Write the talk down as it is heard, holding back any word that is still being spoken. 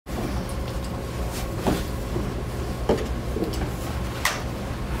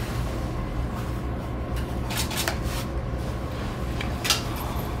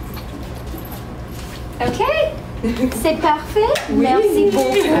C'est parfait. Oui, merci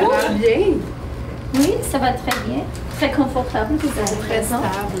beaucoup. Ça va bien. Oui, ça va très bien. Très confortable, vous avez Très raison.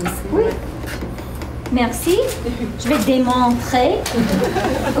 stable aussi. Oui. Merci. Je vais démontrer.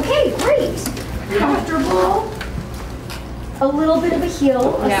 Okay, great. Comfortable. A little bit of a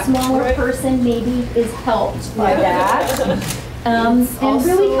heel. A smaller person maybe is helped by that. And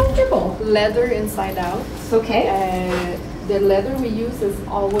really comfortable. Leather inside out. Okay. The leather we use is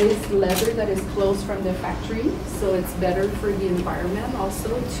always leather that is close from the factory, so it's better for the environment also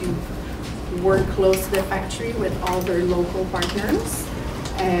to work close to the factory with all their local partners.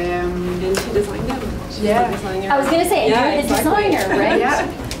 And she designed them. She's Yeah. the designer. I was going to say, Yeah, you're the exactly. designer, right? Yeah.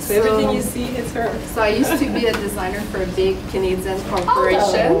 So everything you see, it's her. So I used to be a designer for a big Canadian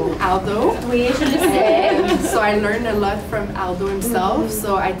corporation, Aldo. Oui, je le sais. So I learned a lot from Aldo himself.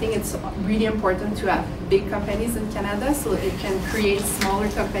 So I think it's really important to have big companies in Canada so it can create smaller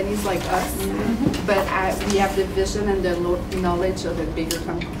companies like us. But we have the vision and the knowledge of a bigger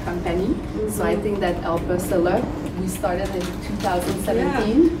company. So I think that helped us a lot. We started in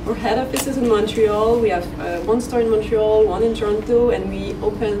 2017. Yeah. Our head office is in Montreal. We have one store in Montreal, one in Toronto, and we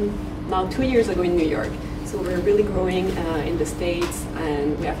opened now 2 years ago in New York. So we're really growing in the States,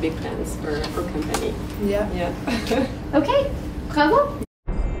 and we have big plans for our company. Yeah. Yeah. Okay, bravo.